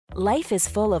Life is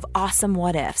full of awesome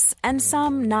what-ifs, and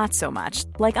some not so much,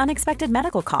 like unexpected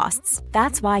medical costs.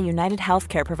 That's why United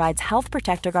Healthcare provides Health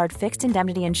Protector Guard fixed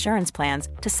indemnity insurance plans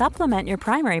to supplement your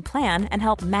primary plan and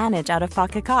help manage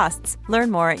out-of-pocket costs.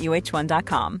 Learn more at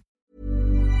uh1.com.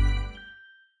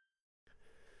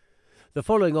 The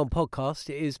following on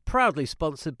podcast is proudly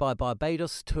sponsored by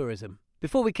Barbados Tourism.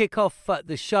 Before we kick off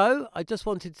the show, I just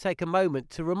wanted to take a moment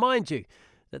to remind you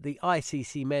that the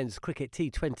ICC Men's Cricket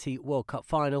T20 World Cup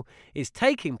Final is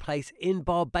taking place in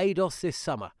Barbados this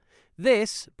summer.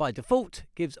 This, by default,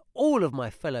 gives all of my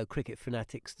fellow cricket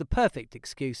fanatics the perfect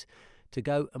excuse to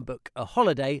go and book a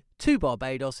holiday to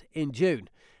Barbados in June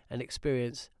and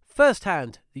experience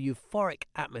firsthand the euphoric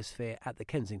atmosphere at the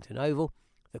Kensington Oval,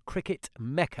 the cricket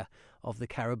mecca of the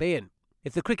Caribbean.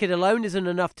 If the cricket alone isn't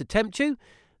enough to tempt you,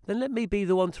 then let me be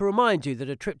the one to remind you that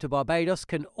a trip to Barbados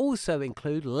can also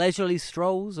include leisurely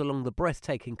strolls along the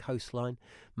breathtaking coastline,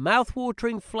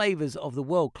 mouth-watering flavours of the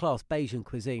world-class Bajan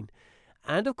cuisine,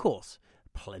 and, of course,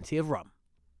 plenty of rum.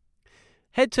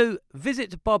 Head to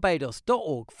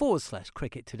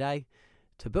visitbarbados.org/cricket today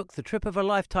to book the trip of a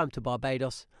lifetime to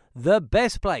Barbados, the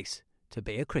best place to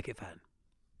be a cricket fan.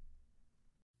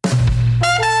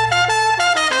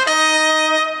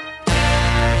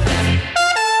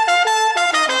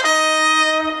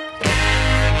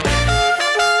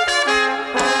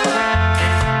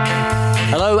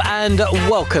 Hello and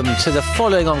welcome to the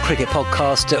Following on Cricket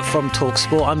podcast from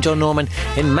TalkSport. I'm John Norman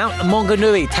in Mount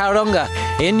Maunganui, Tauranga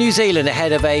in New Zealand,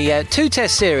 ahead of a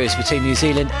two-test series between New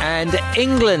Zealand and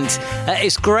England.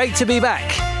 It's great to be back.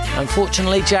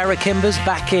 Unfortunately, Jarrod Kimber's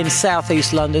back in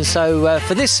southeast London, so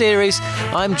for this series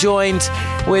I'm joined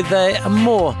with a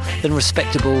more than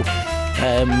respectable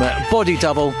body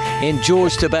double in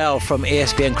George Dobell from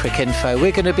ESPN Cricinfo.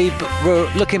 We're going to be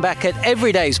looking back at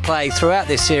every day's play throughout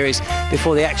this series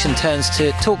before the action turns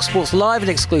to TalkSport's live and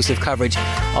exclusive coverage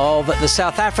of the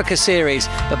South Africa series.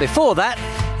 But before that,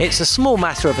 it's a small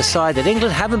matter of a side that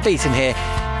England haven't beaten here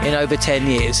in over 10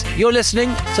 years. You're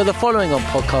listening to the Following On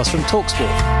podcast from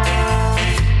TalkSport.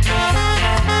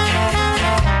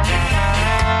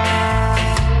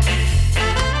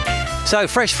 So,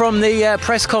 fresh from the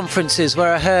press conferences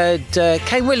where I heard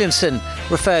Kane Williamson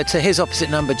refer to his opposite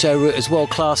number, Joe Root, as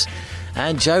world-class,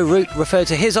 and Joe Root referred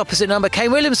to his opposite number,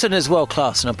 Kane Williamson, as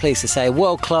world-class. And I'm pleased to say a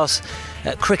world-class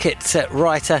cricket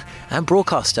writer and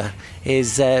broadcaster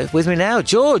is with me now.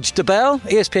 George Dobell,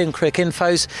 ESPN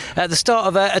Cricinfo's at the start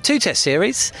of a two-test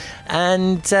series,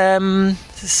 and some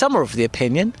are of the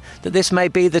opinion that this may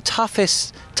be the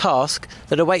toughest task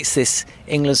that awaits this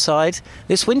England side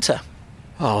this winter.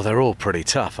 Oh, they're all pretty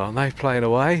tough, aren't they, playing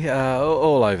away?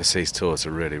 All overseas tours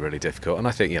are really, really difficult. And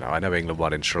I think, I know England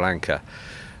won in Sri Lanka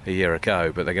a year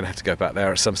ago, but they're going to have to go back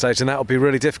there at some stage, and that'll be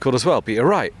really difficult as well. But you're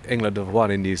right, England have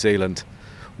won in New Zealand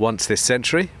once this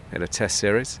century in a test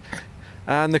series.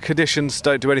 And the conditions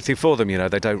don't do anything for them,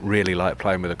 They don't really like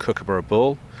playing with a Kookaburra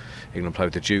ball. England play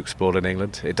with the Duke's ball in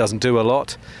England. It doesn't do a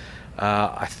lot.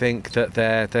 I think that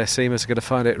their seamers are going to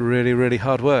find it really, really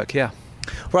hard work, yeah.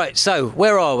 Right, so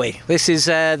where are we? This is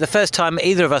the first time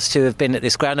either of us two have been at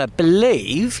this ground. I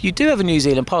believe you do have a New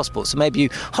Zealand passport, so maybe you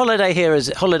holiday here as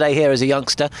a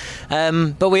youngster.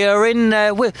 But we are in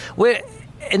we're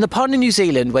in the part of New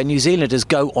Zealand where New Zealanders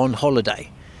go on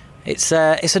holiday. It's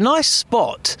a nice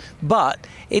spot, but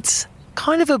it's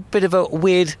kind of a bit of a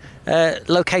weird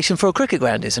location for a cricket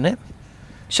ground, isn't it?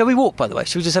 Shall we walk, by the way?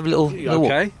 Shall we just have a little walk?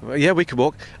 Okay, yeah, we can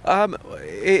walk.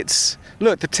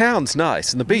 Look, the town's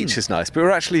nice and the beach is nice, but we're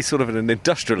actually sort of in an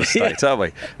industrial estate, aren't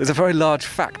we? There's a very large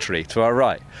factory to our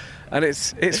right. And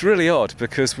it's really odd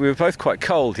because we were both quite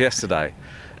cold yesterday,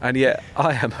 and yet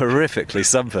I am horrifically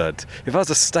sunburned. If I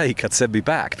was a steak, I'd send me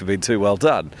back for being too well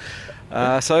done.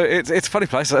 So it's a funny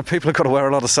place. People have got to wear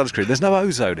a lot of sunscreen. There's no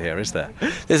ozone here, is there?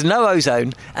 There's no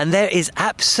ozone, and there is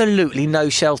absolutely no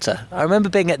shelter. I remember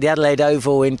being at the Adelaide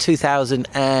Oval in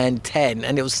 2010,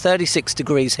 and it was 36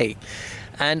 degrees heat.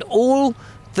 And all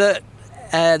that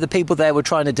the people there were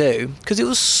trying to do, because it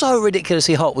was so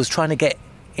ridiculously hot, was trying to get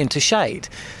into shade.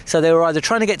 So they were either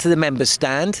trying to get to the members'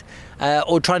 stand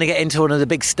or trying to get into one of the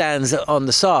big stands on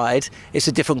the side. It's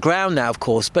a different ground now, of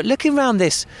course. But looking around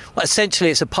this, well,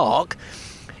 essentially it's a park.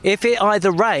 If it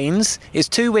either rains, it's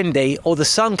too windy, or the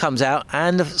sun comes out,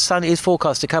 and the sun is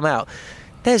forecast to come out,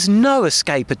 there's no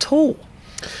escape at all.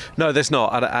 No, there's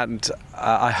not. And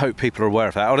I hope people are aware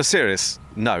of that. On a serious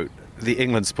note, the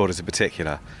England supporters in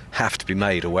particular have to be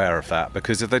made aware of that,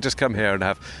 because if they just come here and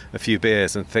have a few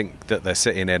beers and think that they're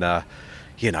sitting in a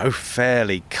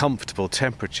fairly comfortable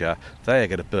temperature, they are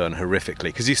going to burn horrifically.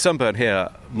 Because you sunburn here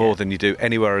more than you do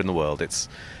anywhere in the world.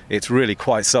 It's really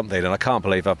quite something, and I can't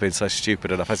believe I've been so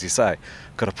stupid enough, as you say.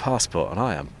 I've got a passport and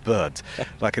I am burnt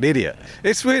like an idiot.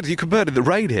 It's weird, you can burn in the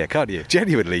rain here, can't you?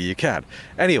 Genuinely, you can.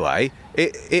 Anyway,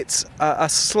 it's a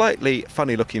slightly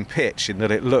funny-looking pitch in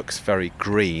that it looks very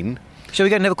green. Shall we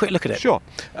go and have a quick look at it? Sure.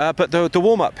 But the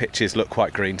warm-up pitches look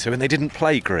quite green too, and they didn't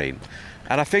play green.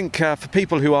 And I think for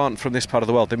people who aren't from this part of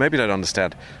the world, they maybe don't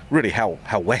understand really how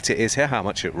wet it is here, how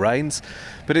much it rains.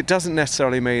 But it doesn't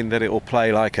necessarily mean that it will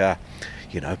play like a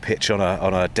pitch on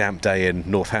a damp day in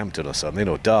Northampton or something,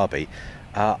 or Derby.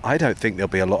 I don't think there'll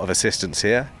be a lot of assistance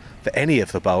here for any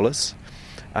of the bowlers,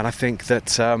 and I think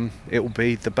that it will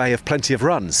be the bay of plenty of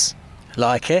runs. I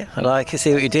like it.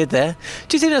 See what you did there.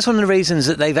 Do you think that's one of the reasons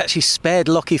that they've actually spared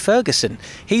Lockie Ferguson?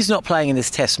 He's not playing in this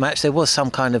Test match. There was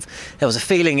a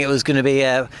feeling it was going to be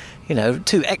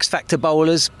two X-Factor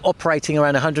bowlers operating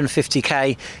around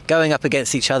 150k going up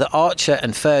against each other, Archer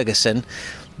and Ferguson.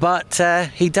 But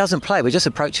he doesn't play. We're just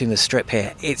approaching the strip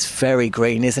here. It's very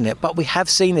green, isn't it? But we have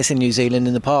seen this in New Zealand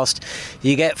in the past.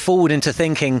 You get fooled into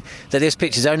thinking that this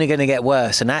pitch is only going to get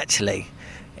worse, and actually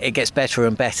it gets better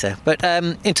and better. But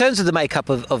in terms of the makeup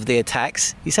of the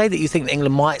attacks, you say that you think that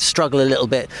England might struggle a little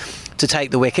bit to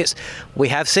take the wickets. We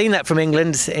have seen that from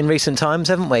England in recent times,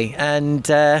 haven't we? And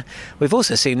we've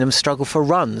also seen them struggle for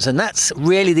runs, and that's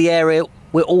really the area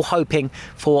we're all hoping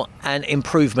for an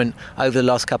improvement over the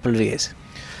last couple of years.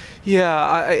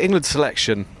 Yeah, England's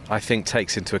selection, I think,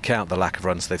 takes into account the lack of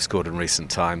runs they've scored in recent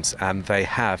times, and they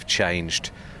have changed,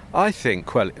 I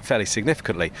think, fairly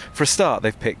significantly. For a start,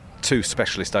 they've picked two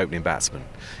specialist opening batsmen.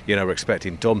 We're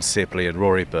expecting Dom Sibley and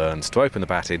Rory Burns to open the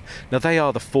batting. Now, they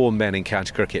are the four men in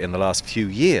county cricket in the last few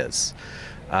years,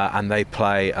 and they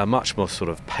play a much more sort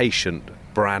of patient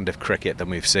brand of cricket than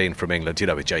we've seen from England,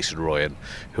 with Jason Roy and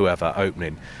whoever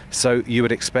opening. So you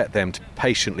would expect them to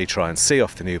patiently try and see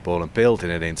off the new ball and build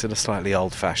an innings in a slightly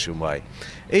old-fashioned way.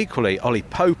 Equally, Ollie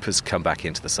Pope has come back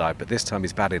into the side, but this time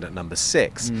he's batting at number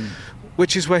 6,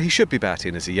 which is where he should be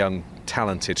batting as a young,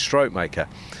 talented stroke maker.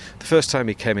 The first time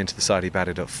he came into the side, he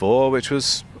batted at 4, which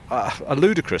was a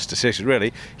ludicrous decision,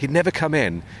 really. He'd never come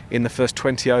in the first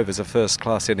 20 overs of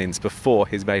first-class innings before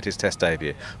he's made his Test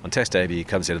debut. On Test debut, he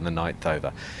comes in the 9th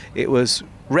over. It was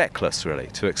reckless, really,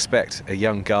 to expect a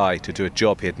young guy to do a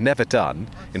job he had never done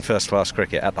in first-class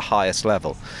cricket at the highest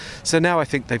level. So now I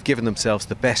think they've given themselves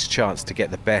the best chance to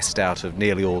get the best out of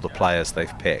nearly all the players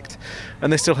they've picked.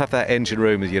 And they still have that engine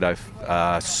room,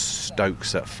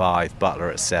 Stokes at 5,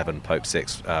 Buttler at 7, Pope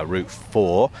 6, Root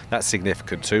 4. That's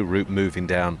significant too, Root moving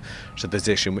down to the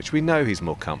position which we know he's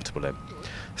more comfortable in.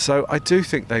 So I do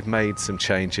think they've made some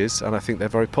changes, and I think they're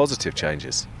very positive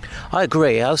changes. I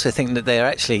agree. I also think that they're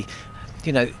actually,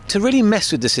 to really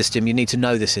mess with the system, you need to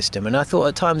know the system. And I thought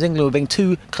at times England were being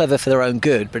too clever for their own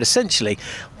good, but essentially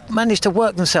managed to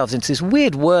work themselves into this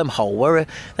weird wormhole where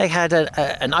they had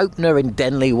an opener in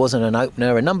Denley who wasn't an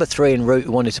opener, a number 3 in Root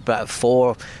who wanted to bat at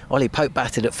 4, Ollie Pope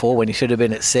batted at 4 when he should have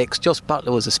been at 6, Jos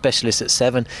Buttler was a specialist at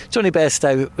 7, Johnny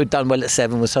Bairstow, who'd done well at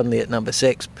 7, was suddenly at number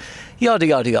 6, yada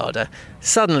yada yada.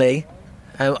 Suddenly,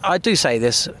 I do say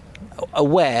this,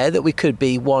 aware that we could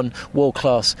be one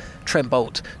world-class Trent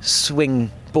Boult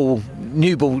swing ball,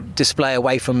 new ball display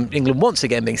away from England once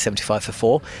again being 75 for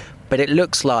 4, but it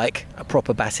looks like a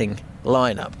proper batting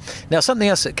lineup. Now, something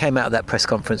else that came out of that press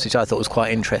conference, which I thought was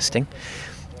quite interesting,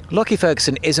 Lockie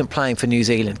Ferguson isn't playing for New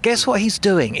Zealand. Guess what he's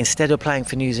doing instead of playing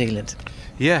for New Zealand?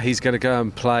 Yeah, he's going to go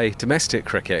and play domestic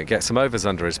cricket and get some overs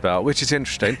under his belt, which is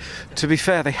interesting. To be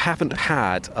fair, they haven't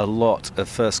had a lot of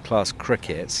first-class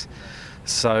cricket.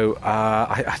 So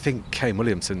I think Kane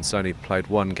Williamson's only played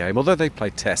one game, although they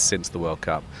played tests since the World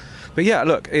Cup. But yeah,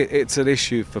 look, it's an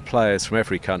issue for players from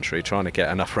every country trying to get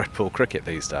enough red ball cricket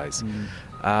these days.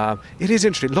 It is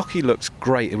interesting. Lockie looks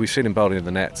great. We've seen him bowling in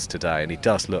the nets today, and he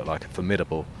does look like a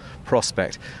formidable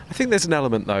prospect. I think there's an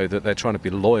element, though, that they're trying to be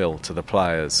loyal to the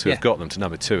players who have got them to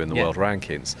number 2 in the world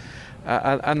rankings.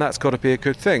 And that's got to be a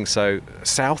good thing. So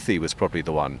Southey was probably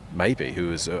the one, maybe, who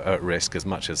was at risk as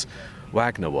much as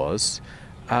Wagner was.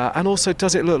 And also,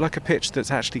 does it look like a pitch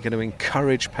that's actually going to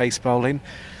encourage pace bowling?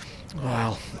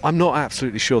 Well, I'm not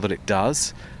absolutely sure that it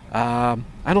does. And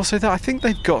also, I think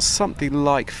they've got something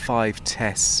like 5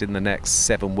 tests in the next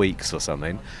 7 weeks or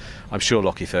something. I'm sure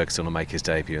Lockie Ferguson will make his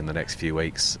debut in the next few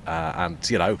weeks. And,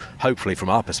 hopefully from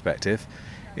our perspective,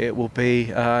 it will be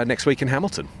next week in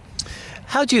Hamilton.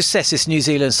 How do you assess this New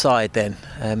Zealand side then?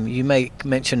 You make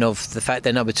mention of the fact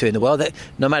they're number 2 in the world. That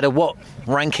no matter what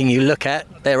ranking you look at,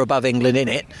 they're above England in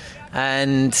it.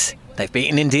 And they've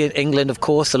beaten England, of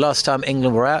course. The last time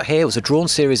England were out here, it was a drawn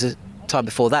series of time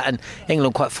before that, and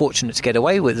England quite fortunate to get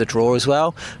away with the draw as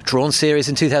well. Drawn series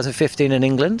in 2015 in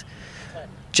England.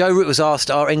 Joe Root was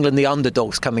asked, are England the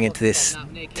underdogs coming into this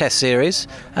Test series?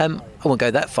 I won't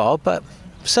go that far, but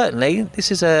certainly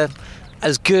this is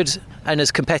as good and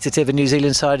as competitive a New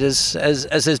Zealand side as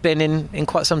there's been in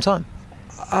quite some time.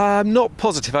 I'm not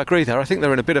positive I agree there. I think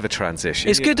they're in a bit of a transition.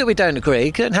 It's good that we don't agree.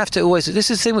 You don't have to always...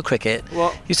 This is the thing with cricket.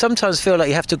 Well, you sometimes feel like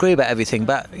you have to agree about everything,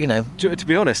 but, you know... To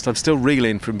be honest, I'm still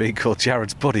reeling from being called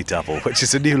Jared's body double, which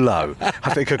is a new low,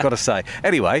 I think I've got to say.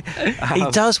 Anyway... he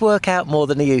does work out more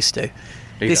than he used to.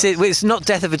 It's not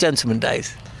Death of a Gentleman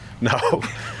days.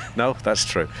 No, that's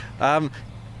true.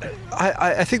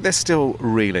 I think they're still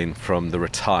reeling from the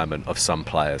retirement of some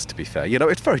players, to be fair. You know,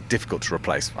 it's very difficult to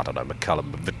replace, I don't know,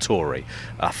 McCullum, Vittori,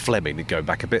 Fleming, and going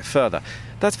back a bit further.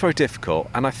 That's very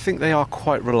difficult, and I think they are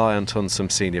quite reliant on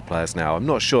some senior players now. I'm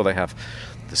not sure they have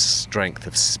the strength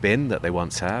of spin that they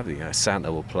once have. You know,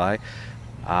 Santa will play.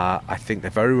 I think they're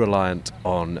very reliant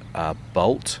on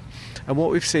Bolt. And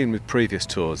what we've seen with previous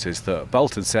tours is that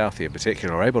Bolt and Southey in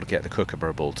particular are able to get the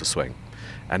Kookaburra ball to swing.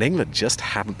 And England just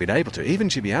haven't been able to. Even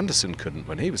Jimmy Anderson couldn't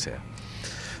when he was here.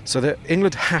 So that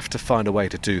England have to find a way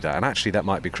to do that. And actually that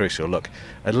might be crucial. Look,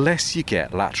 unless you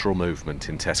get lateral movement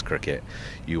in Test cricket,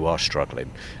 you are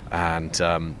struggling. And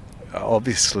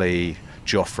obviously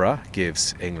Jofra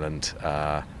gives England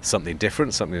something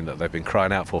different, something that they've been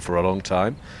crying out for a long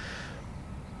time.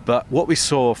 But what we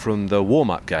saw from the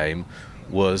warm-up game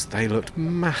was they looked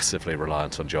massively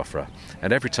reliant on Jofra.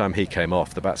 And every time he came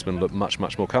off, the batsmen looked much,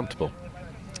 much more comfortable.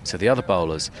 So the other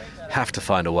bowlers have to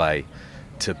find a way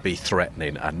to be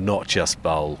threatening and not just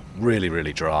bowl really,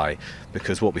 really dry,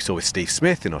 because what we saw with Steve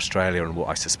Smith in Australia and what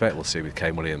I suspect we'll see with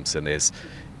Kane Williamson is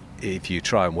if you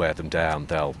try and wear them down,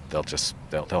 they'll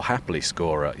happily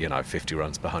score at 50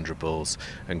 runs per 100 balls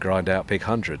and grind out big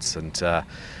hundreds. And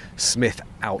Smith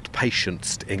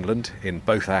outpatienced England in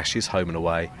both Ashes, home and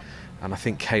away, and I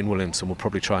think Kane Williamson will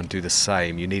probably try and do the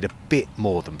same. You need a bit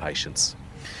more than patience.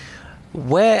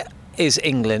 Where is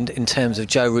England in terms of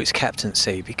Joe Root's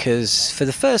captaincy? Because for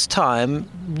the first time,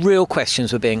 real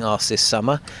questions were being asked this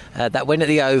summer. That win at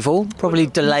the Oval probably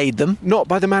delayed them. Not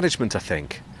by the management, I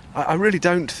think. I really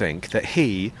don't think that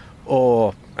he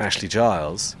or Ashley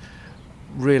Giles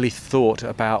really thought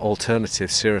about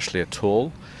alternatives seriously at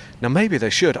all. Now, maybe they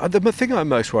should. The thing I'm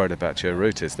most worried about Joe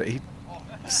Root is that he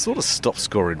sort of stopped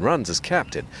scoring runs as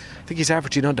captain. I think he's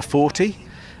averaging under 40.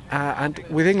 And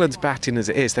with England's batting as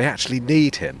it is, they actually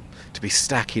need him to be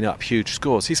stacking up huge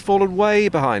scores. He's fallen way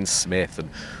behind Smith and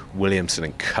Williamson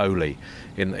and Kohli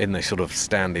in the sort of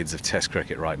standings of Test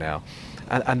cricket right now.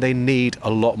 And they need a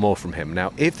lot more from him.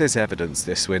 Now, if there's evidence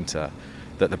this winter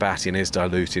that the batting is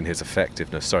diluting his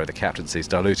effectiveness, the captaincy is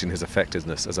diluting his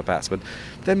effectiveness as a batsman,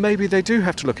 then maybe they do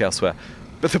have to look elsewhere.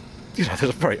 But there's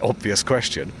a very obvious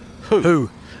question. Who?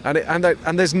 And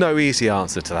there's no easy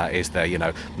answer to that, is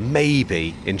there?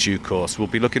 Maybe in due course we'll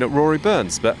be looking at Rory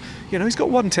Burns, but he's got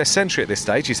one Test century at this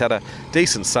stage. He's had a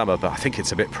decent summer, but I think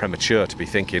it's a bit premature to be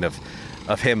thinking of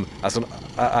him as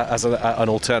an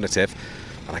alternative.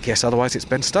 And I guess otherwise it's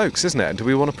Ben Stokes, isn't it? And do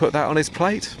we want to put that on his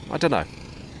plate? I don't know.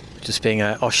 Just being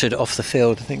ushered off the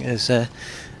field, I think there's a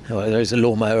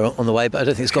lawnmower on the way, but I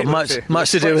don't think it's got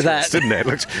much to do with that. Didn't it?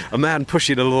 Looked a man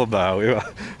pushing a lawnmower.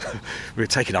 We were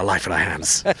taking our life in our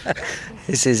hands.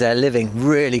 This is living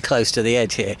really close to the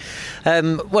edge here.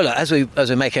 Well, as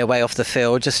we make our way off the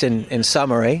field, just in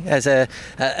summary, as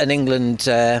an England,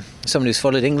 someone who's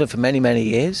followed England for many, many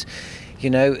years,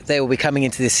 they will be coming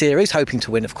into this series hoping to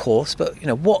win, of course, but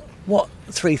what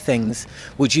three things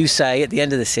would you say at the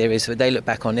end of the series that they look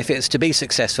back on, if it's to be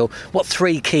successful? What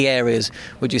three key areas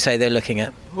would you say they're looking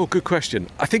at? Oh, good question.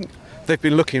 I think they've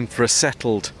been looking for a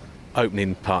settled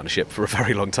opening partnership for a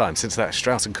very long time, since that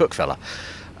Strauss and Cook fella.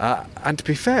 And to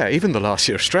be fair, even the last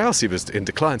year of Strauss, he was in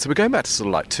decline. So we're going back to sort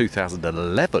of like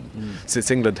 2011, since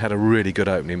England had a really good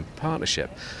opening partnership.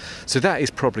 So that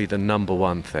is probably the number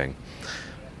one thing.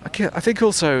 I think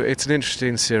also it's an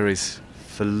interesting series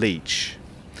for Leach,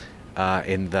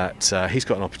 in that he's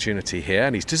got an opportunity here,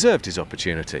 and he's deserved his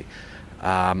opportunity.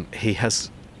 He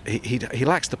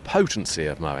lacks the potency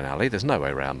of Moeen Ali. There's no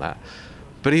way around that.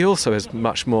 But he also is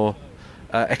much more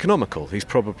economical. He's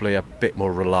probably a bit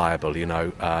more reliable.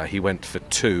 He went for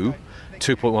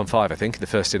 2.15, I think, in the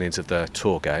first innings of the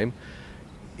tour game.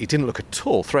 He didn't look at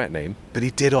all threatening, but he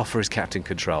did offer his captain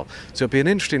control. So it'll be an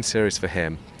interesting series for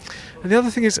him. And the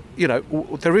other thing is,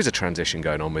 there is a transition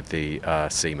going on with the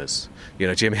seamers.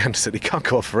 Jimmy Anderson, he can't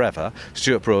go off forever.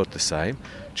 Stuart Broad, the same.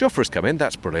 Jofra's come in,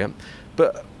 that's brilliant.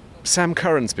 But Sam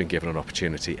Curran's been given an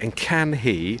opportunity, and can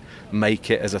he make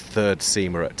it as a third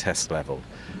seamer at Test level?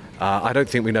 I don't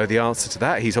think we know the answer to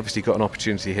that. He's obviously got an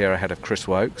opportunity here ahead of Chris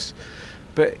Woakes.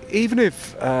 But even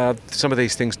if some of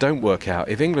these things don't work out,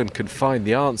 if England can find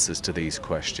the answers to these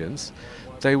questions,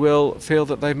 they will feel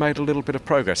that they've made a little bit of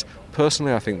progress.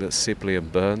 Personally, I think that Sibley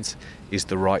and Burns is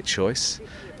the right choice,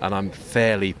 and I'm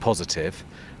fairly positive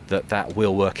that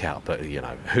will work out. But,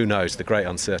 who knows, the great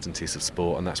uncertainties of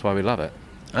sport, and that's why we love it.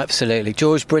 Absolutely.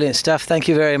 George, brilliant stuff. Thank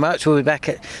you very much. We'll be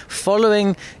back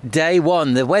following day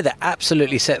one. The weather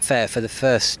absolutely set fair for the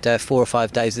first 4 or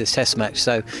 5 days of this test match.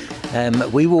 So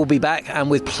we will be back, and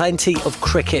with plenty of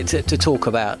cricket to talk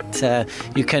about.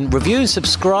 You can review and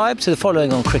subscribe to the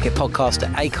Following On Cricket podcast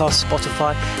at Acast,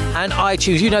 Spotify and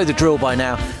iTunes. You know the drill by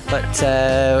now. But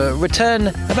return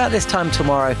about this time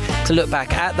tomorrow to look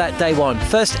back at that day one.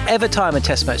 First ever time a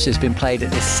test match has been played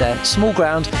at this small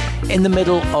ground in the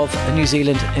middle of a New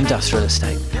Zealand industrial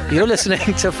estate. You're listening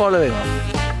to Following On.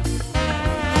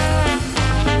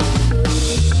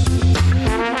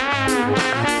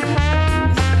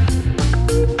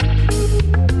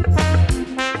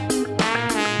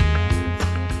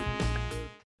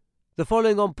 The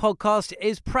Following On podcast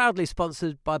is proudly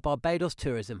sponsored by Barbados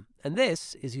Tourism, and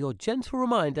this is your gentle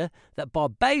reminder that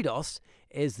Barbados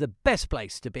is the best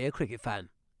place to be a cricket fan.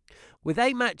 With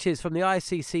 8 matches from the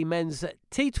ICC Men's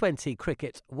T20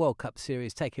 Cricket World Cup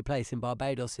Series taking place in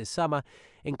Barbados this summer,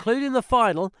 including the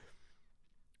final,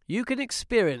 you can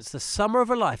experience the summer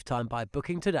of a lifetime by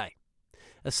booking today.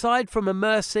 Aside from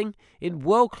immersing in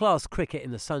world-class cricket in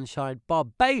the sunshine,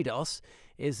 Barbados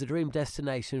is the dream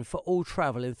destination for all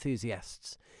travel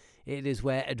enthusiasts. It is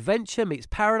where adventure meets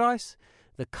paradise,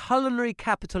 the culinary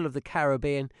capital of the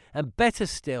Caribbean, and better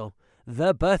still,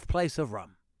 the birthplace of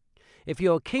rum. If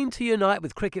you're keen to unite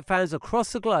with cricket fans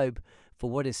across the globe for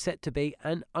what is set to be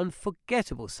an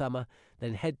unforgettable summer,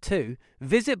 then head to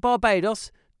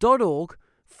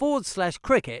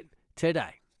visitbarbados.org/cricket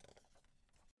today.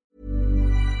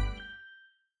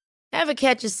 Ever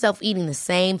catch yourself eating the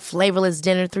same flavorless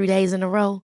dinner 3 days in a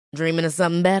row? Dreaming of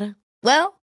something better?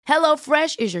 Well,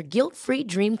 HelloFresh is your guilt-free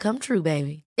dream come true,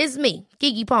 baby. It's me,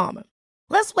 Keke Palmer.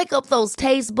 Let's wake up those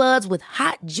taste buds with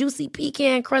hot, juicy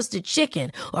pecan-crusted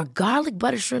chicken or garlic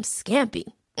butter shrimp scampi.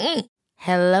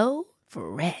 Hello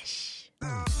Fresh.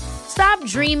 Stop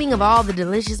dreaming of all the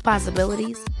delicious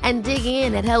possibilities and dig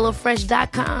in at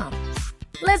HelloFresh.com.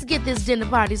 Let's get this dinner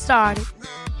party started.